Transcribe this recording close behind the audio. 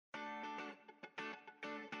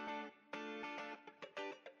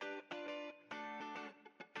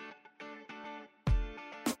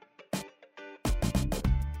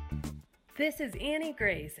This is Annie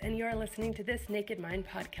Grace, and you're listening to This Naked Mind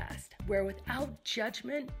podcast, where without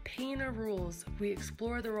judgment, pain, or rules, we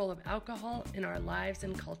explore the role of alcohol in our lives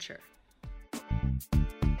and culture.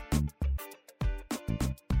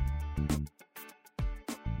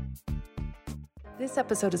 This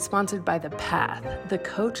episode is sponsored by The Path, the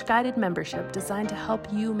coach-guided membership designed to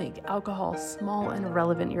help you make alcohol small and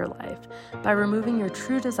relevant in your life by removing your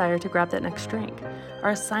true desire to grab that next drink.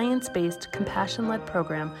 Our science-based, compassion-led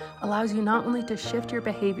program allows you not only to shift your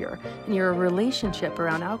behavior and your relationship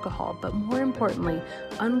around alcohol, but more importantly,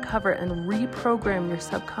 uncover and reprogram your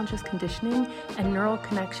subconscious conditioning and neural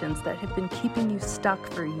connections that have been keeping you stuck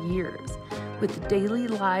for years. With daily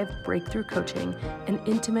live breakthrough coaching, an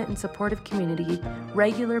intimate and supportive community,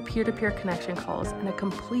 regular peer-to-peer connection calls, and a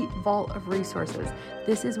complete vault of resources,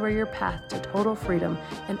 this is where your path to total freedom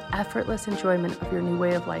and effortless enjoyment of your new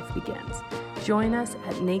way of life begins. Join us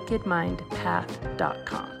at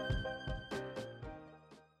nakedmindpath.com.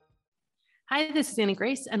 Hi, this is Annie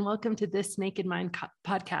Grace, and welcome to This Naked Mind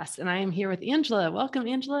podcast. And I am here with Angela. Welcome,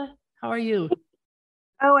 Angela. How are you?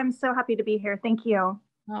 Oh, I'm so happy to be here. Thank you.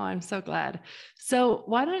 Oh, I'm so glad. So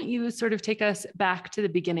why don't you sort of take us back to the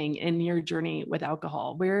beginning in your journey with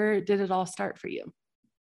alcohol? Where did it all start for you?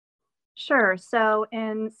 Sure. So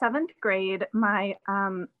in seventh grade, my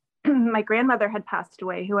my grandmother had passed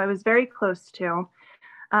away, who I was very close to.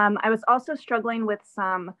 I was also struggling with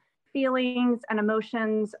some feelings and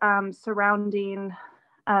emotions surrounding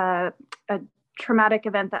a traumatic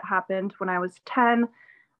event that happened when I was 10.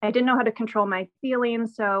 I didn't know how to control my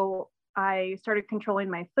feelings, so I started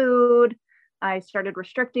controlling my food. I started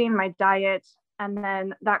restricting my diet. And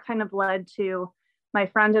then that kind of led to my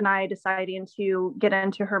friend and I deciding to get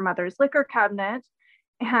into her mother's liquor cabinet.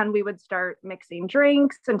 And we would start mixing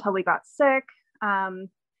drinks until we got sick.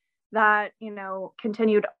 That,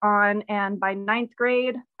 continued on. And by ninth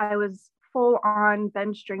grade, I was full on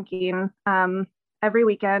binge drinking every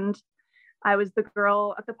weekend. I was the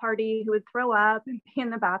girl at the party who would throw up and be in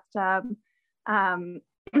the bathtub.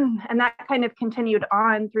 And that kind of continued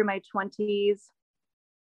on through my 20s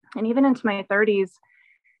and even into my 30s.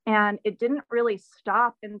 And it didn't really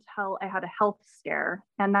stop until I had a health scare.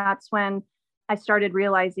 And that's when I started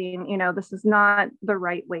realizing, this is not the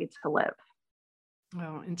right way to live.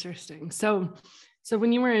 Oh, interesting. So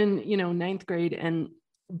when you were in, ninth grade and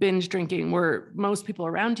binge drinking, were most people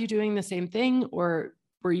around you doing the same thing? Or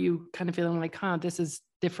were you kind of feeling like, this is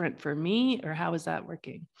different for me? Or how is that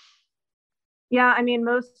working? Yeah,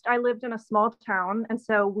 I lived in a small town. And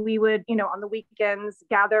so we would, on the weekends,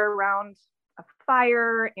 gather around a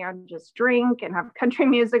fire and just drink and have country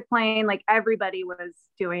music playing. Like everybody was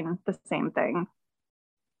doing the same thing.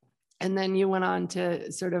 And then you went on to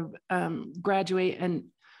sort of graduate. And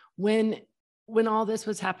when all this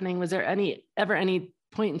was happening, was there ever any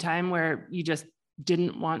point in time where you just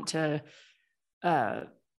didn't want to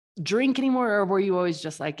drink anymore, or were you always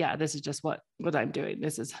just like, yeah, this is just what I'm doing,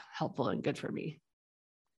 this is helpful and good for me?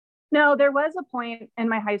 No, there was a point in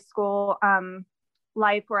my high school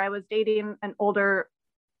life where I was dating an older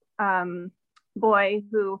boy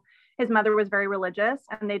who his mother was very religious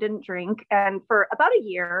and they didn't drink. And for about a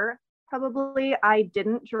year, probably, I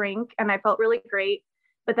didn't drink and I felt really great.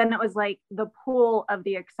 But then it was like the pull of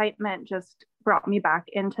the excitement just brought me back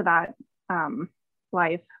into that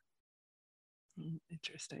life.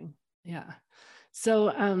 Interesting. Yeah.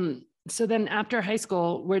 So then after high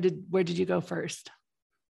school, where did you go first?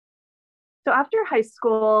 So after high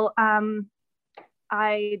school,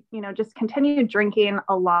 I, just continued drinking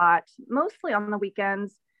a lot, mostly on the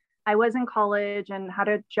weekends. I was in college and had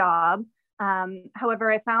a job.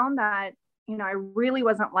 However, I found that, I really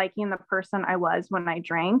wasn't liking the person I was when I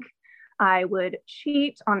drank. I would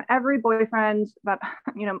cheat on every boyfriend that,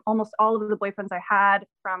 almost all of the boyfriends I had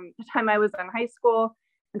from the time I was in high school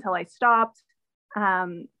until I stopped.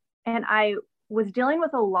 And I was dealing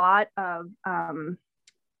with a lot of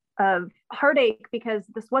heartache because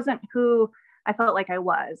this wasn't who I felt like I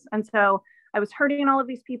was. And so I was hurting all of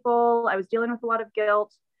these people. I was dealing with a lot of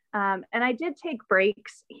guilt. And I did take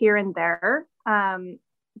breaks here and there.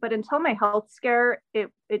 But until my health scare,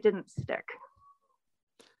 it didn't stick.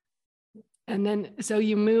 And then, so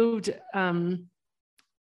you moved, and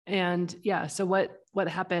yeah, so what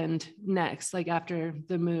happened next, like after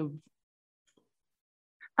the move?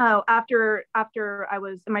 Oh, after I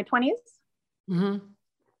was in my 20s. Mm-hmm.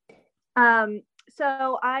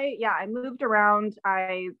 So I moved around.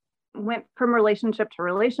 I went from relationship to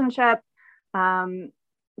relationship,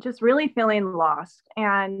 just really feeling lost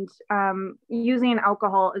and using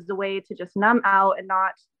alcohol as a way to just numb out and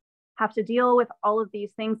not have to deal with all of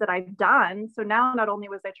these things that I've done. So now not only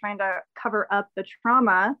was I trying to cover up the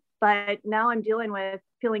trauma But now I'm dealing with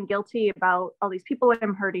feeling guilty about all these people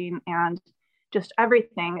I'm hurting and just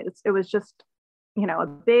everything. It was just, a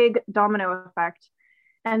big domino effect.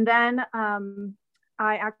 And then I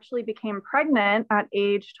actually became pregnant at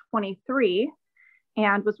age 23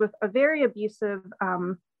 and was with a very abusive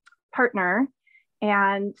partner.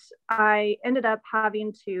 And I ended up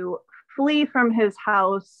having to flee from his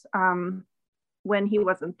house when he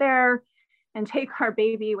wasn't there and take our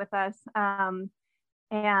baby with us.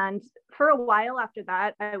 And for a while after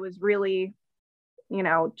that, I was really,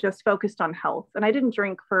 just focused on health. And I didn't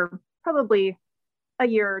drink for probably a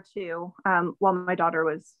year or two while my daughter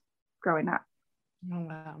was growing up. Oh,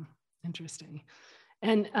 wow. Interesting.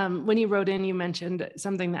 And when you wrote in, you mentioned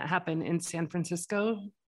something that happened in San Francisco.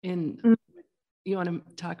 You want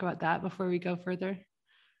to talk about that before we go further?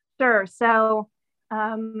 Sure. So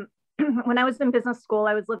when I was in business school,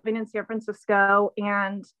 I was living in San Francisco,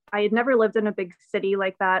 and I had never lived in a big city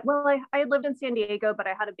like that. Well, I had lived in San Diego, but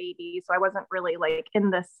I had a baby, so I wasn't really like in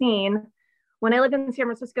the scene. When I lived in San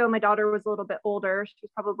Francisco, my daughter was a little bit older. She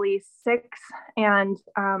was probably 6. And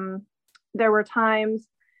there were times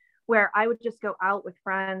where I would just go out with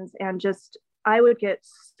friends and I would get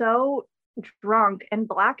so drunk and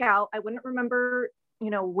black out. I wouldn't remember,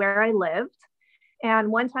 where I lived.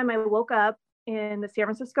 And one time I woke up in the San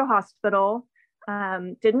Francisco hospital,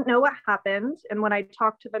 didn't know what happened. And when I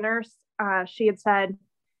talked to the nurse, she had said,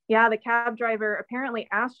 yeah, the cab driver apparently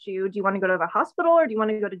asked you, do you want to go to the hospital or do you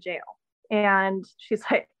want to go to jail? And she's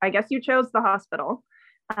like, I guess you chose the hospital.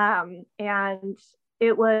 And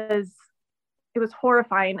it was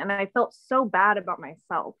horrifying. And I felt so bad about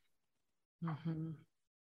myself. Mm-hmm.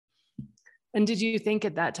 And did you think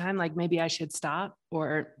at that time, like maybe I should stop,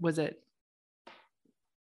 or was it?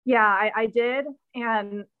 Yeah, I did.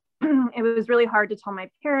 And it was really hard to tell my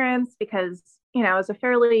parents because, I was a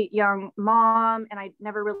fairly young mom and I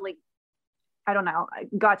never really, I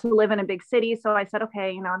got to live in a big city. So I said,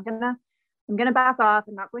 okay, I'm going to back off.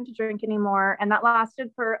 I'm not going to drink anymore. And that lasted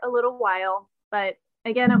for a little while. But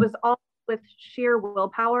again, it was all with sheer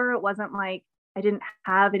willpower. It wasn't like I didn't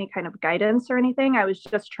have any kind of guidance or anything. I was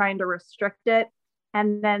just trying to restrict it.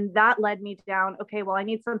 And then that led me down, okay, well, I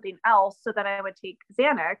need something else. So that I would take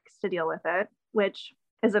Xanax to deal with it, which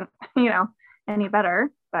isn't, any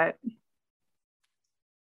better, but.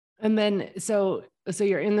 And then, so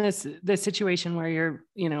you're in this situation where you're,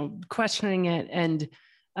 questioning it. And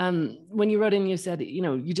when you wrote in, you said,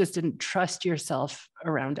 you just didn't trust yourself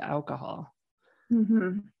around alcohol.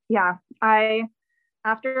 Mm-hmm. Yeah.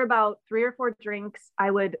 After about 3 or 4 drinks,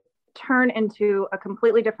 I would turn into a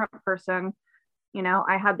completely different person.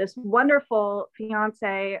 I had this wonderful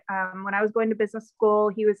fiance. When I was going to business school,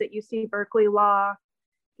 he was at UC Berkeley Law.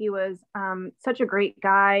 He was such a great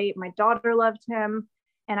guy. My daughter loved him.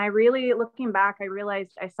 And I really, looking back, I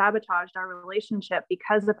realized I sabotaged our relationship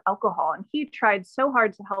because of alcohol. And he tried so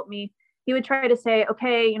hard to help me. He would try to say,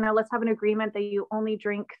 okay, let's have an agreement that you only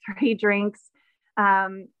drink 3 drinks.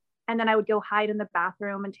 And then I would go hide in the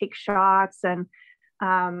bathroom and take shots. And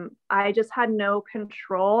I just had no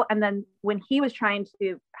control. And then when he was trying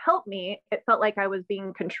to help me, it felt like I was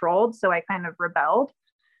being controlled. So I kind of rebelled.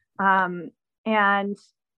 And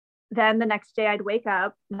then the next day I'd wake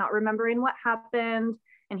up not remembering what happened.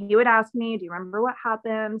 And he would ask me, do you remember what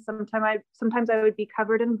happened? Sometimes I would be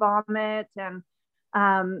covered in vomit. And,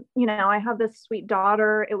 I have this sweet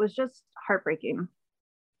daughter. It was just heartbreaking.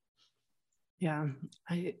 Yeah.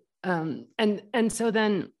 And so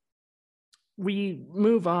then we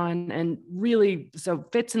move on and really, so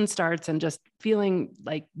fits and starts and just feeling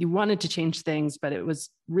like you wanted to change things, but it was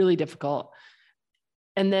really difficult.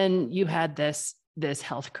 And then you had this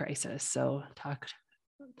health crisis. So talk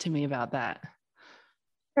to me about that.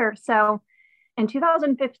 Sure. So in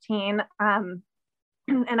 2015, and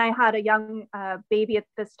I had a young baby at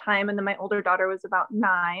this time, and then my older daughter was about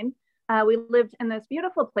 9. We lived in this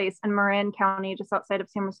beautiful place in Marin County, just outside of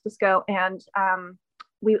San Francisco. And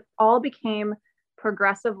we all became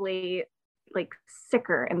progressively like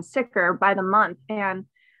sicker and sicker by the month. And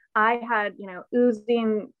I had,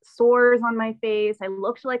 oozing sores on my face. I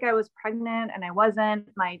looked like I was pregnant and I wasn't.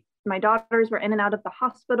 My daughters were in and out of the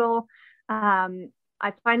hospital.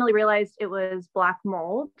 I finally realized it was black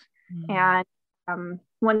mold. And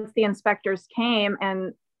once the inspectors came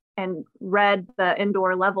and read the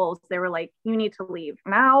indoor levels, they were like, you need to leave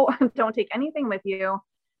now. Don't take anything with you.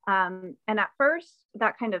 And at first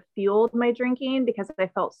that kind of fueled my drinking because I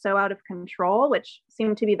felt so out of control, which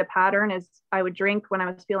seemed to be the pattern, is I would drink when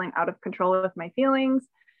I was feeling out of control with my feelings.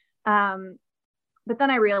 But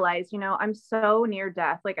then I realized, I'm so near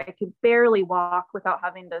death. Like I could barely walk without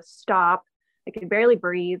having to stop. I could barely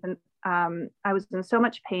breathe. And I was in so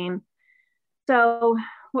much pain. So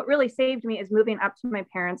what really saved me is moving up to my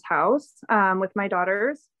parents' house with my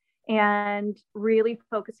daughters and really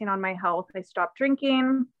focusing on my health. I stopped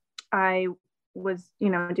drinking. I was,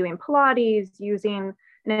 doing Pilates, using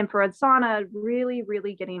an infrared sauna, really,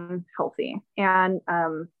 really getting healthy. And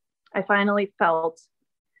I finally felt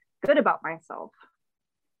good about myself.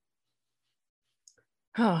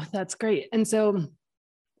 Oh, that's great. And so,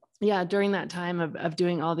 yeah, during that time of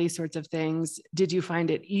doing all these sorts of things, did you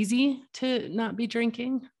find it easy to not be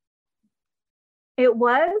drinking? It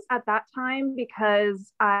was at that time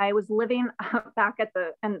because I was living back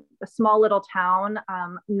in a small little town.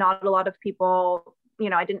 Not a lot of people,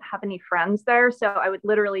 I didn't have any friends there. So I would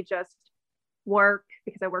literally just work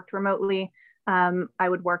because I worked remotely. I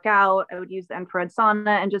would work out, I would use the infrared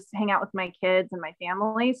sauna and just hang out with my kids and my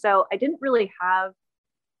family. So I didn't really have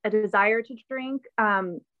a desire to drink.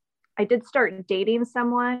 I did start dating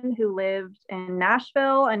someone who lived in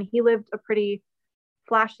Nashville, and he lived a pretty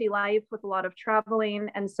flashy life with a lot of traveling.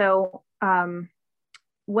 And so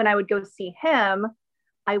when I would go see him,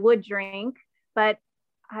 I would drink, but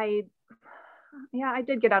I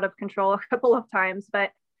did get out of control a couple of times,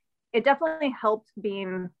 but it definitely helped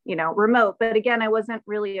being, remote. But again, I wasn't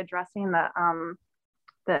really addressing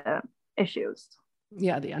the issues.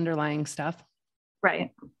 Yeah, the underlying stuff.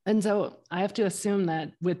 Right. And so I have to assume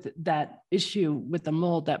that with that issue with the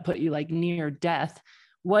mold that put you like near death,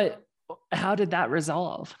 how did that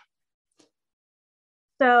resolve?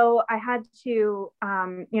 So I had to,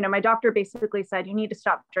 my doctor basically said, you need to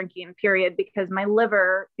stop drinking, period, because my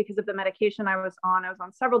liver, because of the medication I was on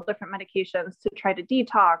several different medications to try to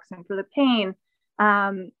detox and for the pain.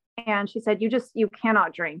 And she said, you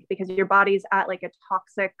cannot drink because your body's at like a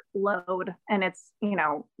toxic load, and it's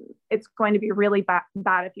going to be really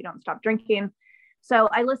bad if you don't stop drinking. So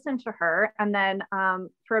I listened to her. And then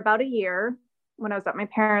for about a year, when I was at my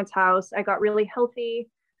parents' house, I got really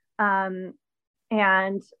healthy.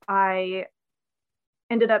 And I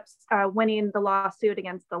ended up winning the lawsuit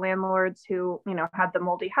against the landlords who, had the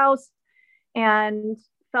moldy house, and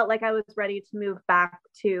felt like I was ready to move back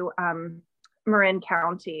to Marin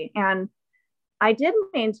County. And I did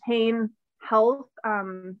maintain health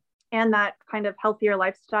and that kind of healthier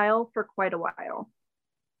lifestyle for quite a while.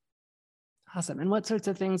 Awesome. And what sorts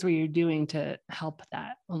of things were you doing to help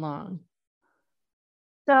that along?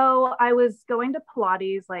 So I was going to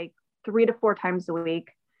Pilates like 3 to 4 times a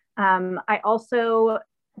week. I also,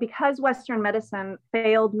 because Western medicine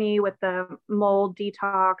failed me with the mold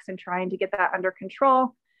detox and trying to get that under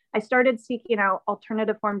control, I started seeking out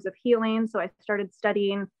alternative forms of healing. So I started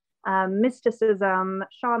studying mysticism,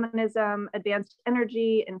 shamanism, advanced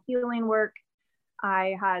energy, and healing work.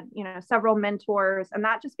 I had, several mentors, and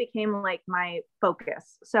that just became like my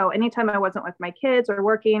focus. So anytime I wasn't with my kids or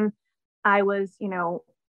working, I was,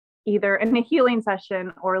 either in a healing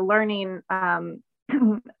session or learning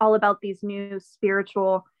all about these new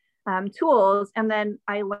spiritual tools. And then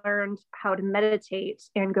I learned how to meditate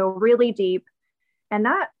and go really deep. And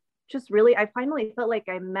that just really, I finally felt like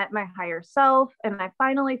I met my higher self, and I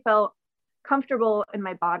finally felt comfortable in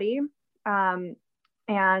my body. And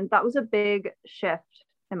that was a big shift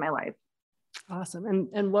in my life. Awesome.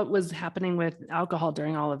 And what was happening with alcohol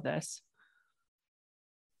during all of this?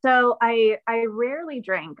 So I rarely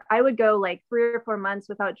drank. I would go like 3 or 4 months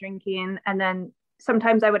without drinking. And then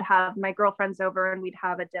sometimes I would have my girlfriends over and we'd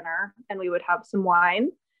have a dinner and we would have some wine,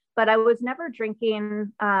 but I was never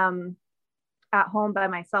drinking at home by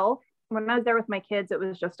myself. When I was there with my kids, it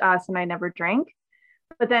was just us and I never drank.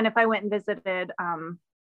 But then if I went and visited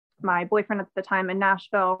my boyfriend at the time in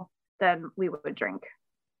Nashville, then we would drink.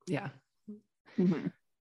 Yeah. Mm-hmm.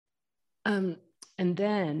 And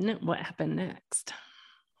then what happened next?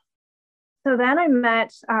 So then I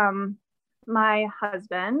met my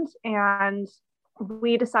husband, and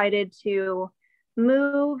we decided to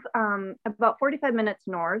move about 45 minutes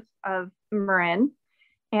north of Marin.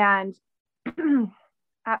 And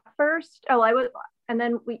at first, and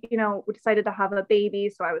then we decided to have a baby.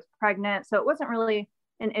 So I was pregnant. So it wasn't really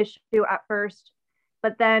an issue at first.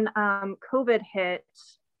 But then COVID hit.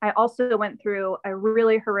 I also went through a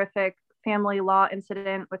really horrific family law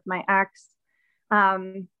incident with my ex.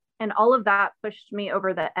 And all of that pushed me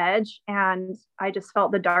over the edge. And I just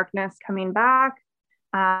felt the darkness coming back.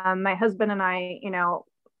 My husband and I,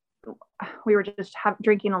 we were just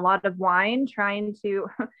drinking a lot of wine, trying to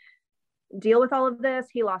deal with all of this.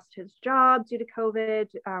 He lost his job due to COVID.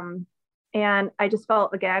 And I just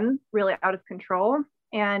felt, again, really out of control.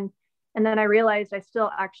 And then I realized I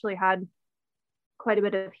still actually had quite a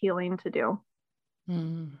bit of healing to do.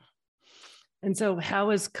 Mm. And so how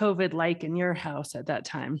was COVID like in your house at that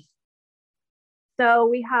time? So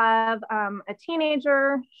we have a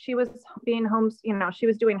teenager. She was being she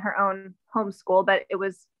was doing her own homeschool, but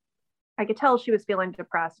I could tell she was feeling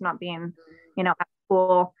depressed, not being, at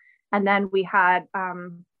school. And then we had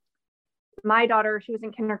my daughter, she was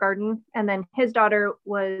in kindergarten, and then his daughter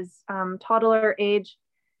was toddler age.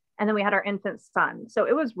 And then we had our infant son. So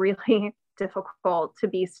it was really difficult to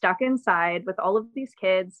be stuck inside with all of these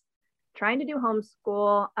kids trying to do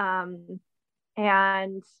homeschool.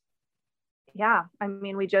 And yeah, I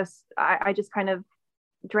mean, I just kind of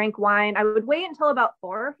drank wine. I would wait until about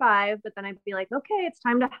 4 or 5, but then I'd be like, okay, it's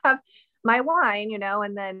time to have my wine,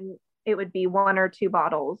 and then it would be 1 or 2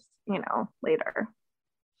 bottles, later.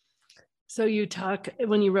 So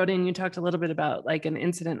when you wrote in, you talked a little bit about like an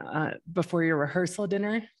incident before your rehearsal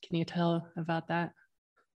dinner. Can you tell about that?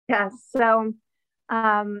 Yes. So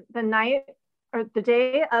the night or the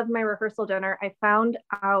day of my rehearsal dinner, I found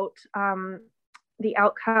out the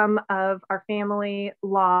outcome of our family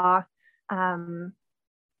law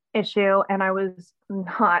issue, and I was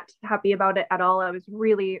not happy about it at all. I was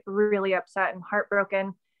really, really upset and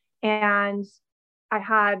heartbroken. And I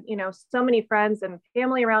had, so many friends and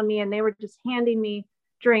family around me, and they were just handing me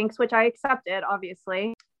drinks, which I accepted,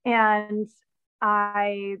 obviously. And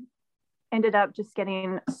I ended up just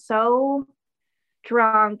getting so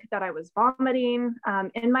drunk that I was vomiting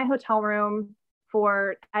in my hotel room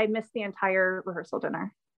I missed the entire rehearsal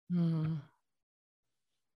dinner. Mm.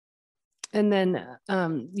 And then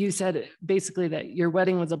you said basically that your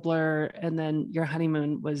wedding was a blur, and then your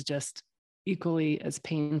honeymoon was just equally as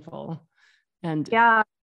painful. And yeah,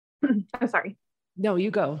 I'm sorry. No,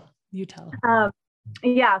 you go. You tell.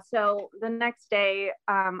 Yeah. So the next day,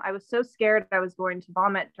 I was so scared I was going to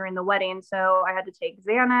vomit during the wedding. So I had to take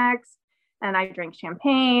Xanax, and I drank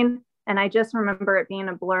champagne. And I just remember it being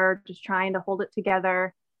a blur, just trying to hold it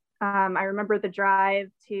together. I remember the drive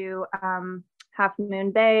to Half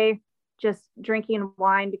Moon Bay, just drinking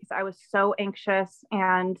wine because I was so anxious.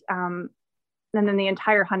 And then the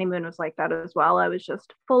entire honeymoon was like that as well. I was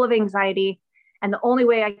just full of anxiety. And the only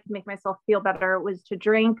way I could make myself feel better was to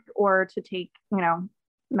drink or to take,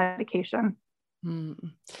 medication.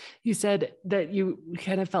 You said that you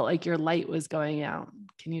kind of felt like your light was going out.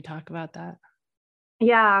 Can you talk about that?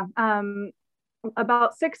 Yeah.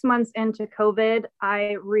 About 6 months into COVID,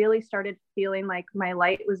 I really started feeling like my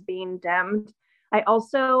light was being dimmed. I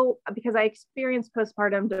also, because I experienced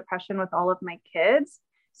postpartum depression with all of my kids.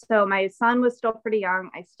 So my son was still pretty young.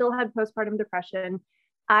 I still had postpartum depression.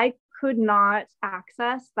 I could not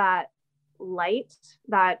access that light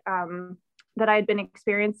that I had been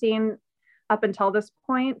experiencing up until this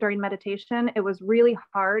point during meditation. It was really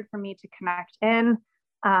hard for me to connect in.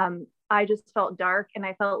 I just felt dark, and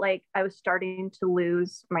I felt like I was starting to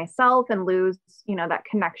lose myself and lose, that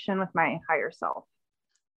connection with my higher self.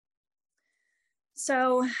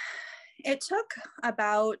 So it took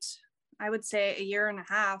about, I would say, 1.5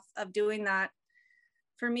 years of doing that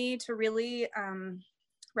for me to really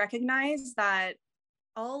recognize that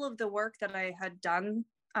all of the work that I had done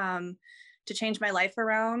to change my life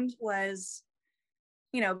around was,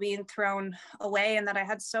 being thrown away, and that I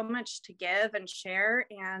had so much to give and share.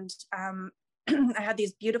 And I had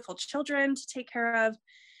these beautiful children to take care of,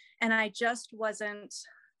 and I just wasn't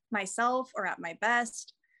myself or at my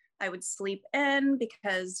best. I would sleep in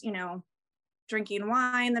because, drinking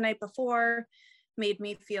wine the night before made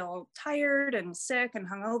me feel tired and sick and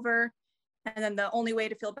hungover. And then the only way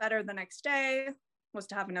to feel better the next day was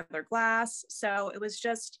to have another glass. So it was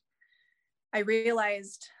just, I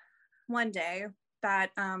realized one day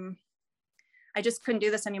that I just couldn't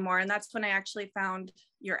do this anymore. And that's when I actually found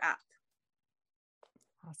your app.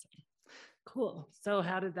 Awesome. Cool. So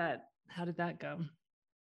how did that go?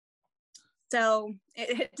 So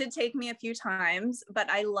it did take me a few times, but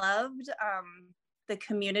I loved the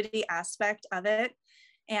community aspect of it.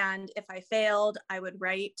 And if I failed, I would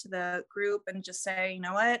write to the group and just say, you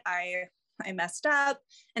know what, I messed up.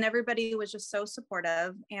 And everybody was just so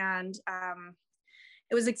supportive. And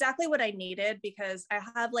it was exactly what I needed, because I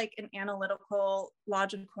have like an analytical,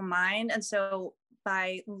 logical mind. And so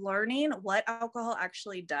by learning what alcohol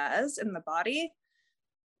actually does in the body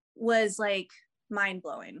was like mind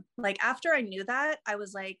blowing. Like after I knew that, I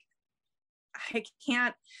was like, I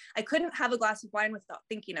couldn't have a glass of wine without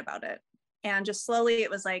thinking about it. And just slowly it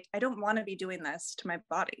was like, I don't want to be doing this to my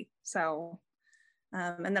body. So,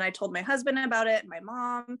 and then I told my husband about it and my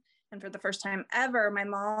mom. And for the first time ever, my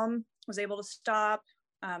mom was able to stop.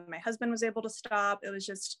 My husband was able to stop. It was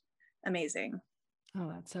just amazing.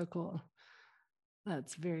 Oh, that's so cool.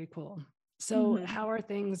 That's very cool. So how are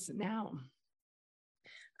things now?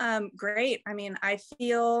 Great. I mean, I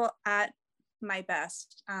feel at my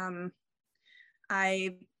best.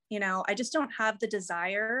 I just don't have the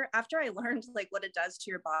desire. After I learned like what it does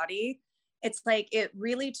to your body, it's like it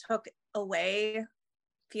really took away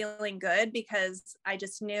feeling good, because I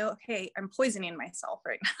just knew, okay, I'm poisoning myself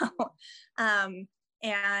right now.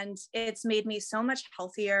 And it's made me so much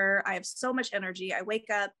healthier. I have so much energy. I wake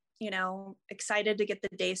up, excited to get the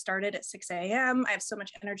day started at 6 a.m. I have so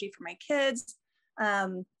much energy for my kids.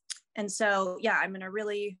 And so, yeah, I'm in a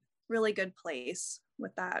really, really good place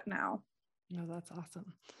with that now. Oh, that's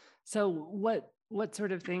awesome. So what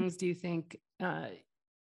sort of things do you think,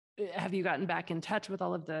 have you gotten back in touch with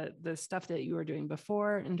all of the stuff that you were doing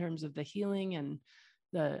before in terms of the healing and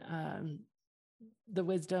the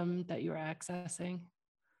wisdom that you were accessing?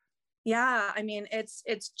 Yeah, I mean, it's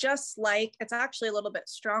just like, it's actually a little bit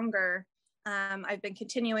stronger. I've been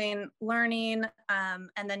continuing learning.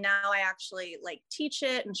 And then now I actually like teach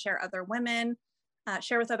it and share with other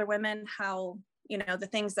women how, the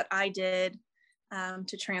things that I did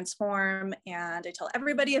to transform. And I tell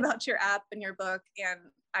everybody about your app and your book. And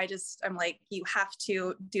I'm like, you have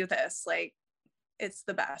to do this. Like, it's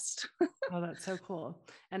the best. Oh, that's so cool.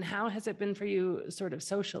 And how has it been for you sort of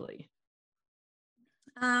socially?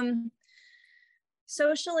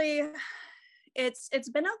 Socially, it's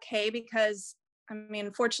been okay, because I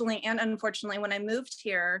mean, fortunately and unfortunately, when I moved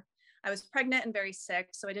here, I was pregnant and very sick,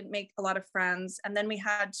 so I didn't make a lot of friends. And then we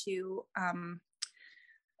had to,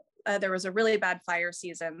 there was a really bad fire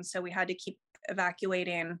season, so we had to keep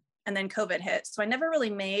evacuating, and then COVID hit. So I never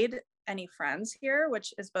really made any friends here,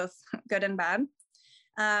 which is both good and bad.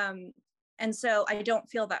 And so I don't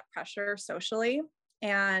feel that pressure socially,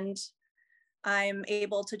 and I'm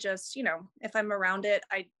able to just, if I'm around it,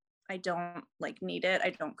 I don't like need it.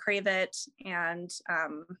 I don't crave it. And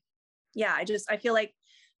yeah, I feel like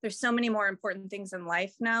there's so many more important things in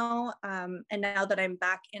life now. And now that I'm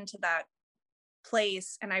back into that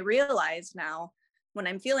place, and I realize now when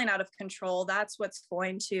I'm feeling out of control, that's what's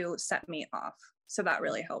going to set me off. So that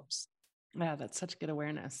really helps. Yeah, that's such good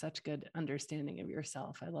awareness, such good understanding of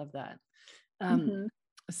yourself. I love that.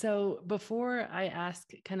 So before I ask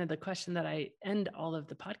kind of the question that I end all of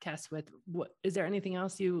the podcasts with, is there anything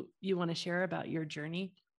else you want to share about your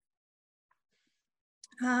journey?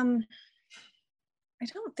 I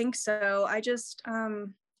don't think so. I just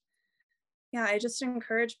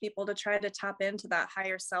encourage people to try to tap into that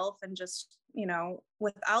higher self, and just,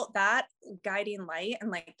 without that guiding light and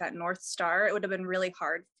like that North Star, it would have been really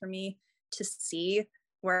hard for me to see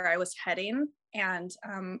where I was heading and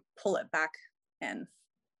pull it back in.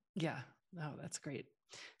 Yeah. Oh, that's great.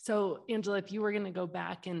 So Angela, if you were going to go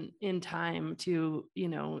back in time to,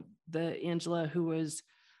 the Angela who was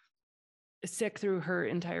sick through her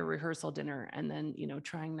entire rehearsal dinner, and then,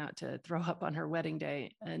 trying not to throw up on her wedding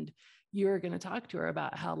day, and you're going to talk to her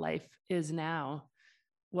about how life is now,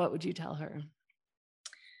 what would you tell her?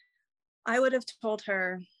 I would have told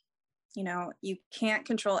her, you can't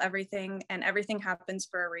control everything, and everything happens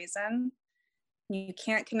for a reason. You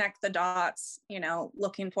can't connect the dots,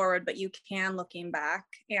 looking forward, but you can looking back,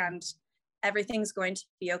 and everything's going to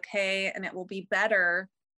be okay. And it will be better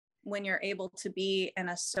when you're able to be in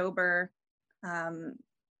a sober,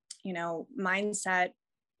 mindset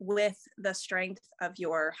with the strength of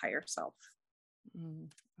your higher self.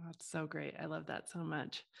 That's so great. I love that so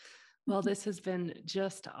much. Well, this has been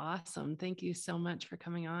just awesome. Thank you so much for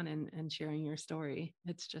coming on and sharing your story.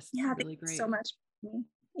 It's just really great. So much.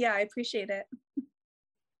 Yeah, I appreciate it.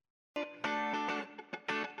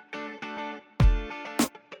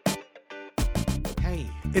 Hey,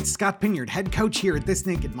 it's Scott Pinyard, head coach here at This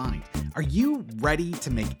Naked Mind. Are you ready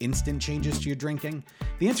to make instant changes to your drinking?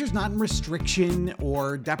 The answer is not in restriction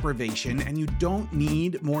or deprivation, and you don't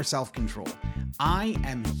need more self-control. I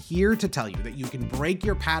am here to tell you that you can break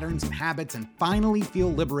your patterns and habits and finally feel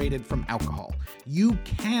liberated from alcohol. You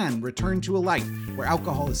can return to a life where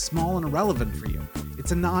alcohol is small and irrelevant for you.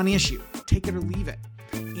 It's a non-issue. Take it or leave it.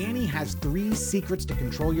 Annie has 3 secrets to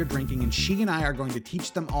control your drinking, and she and I are going to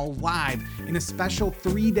teach them all live in a special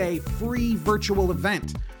 3-day free virtual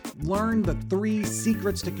event. Learn the 3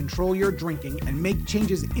 secrets to control your drinking and make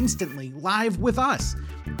changes instantly live with us.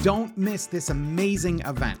 Don't miss this amazing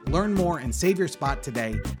event. Learn more and save your spot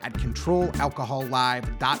today at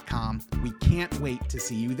ControlAlcoholLive.com. We can't wait to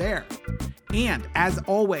see you there. And as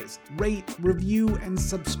always, rate, review, and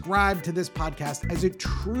subscribe to this podcast, as it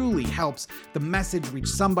truly helps the message reach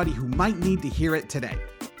somebody who might need to hear it today.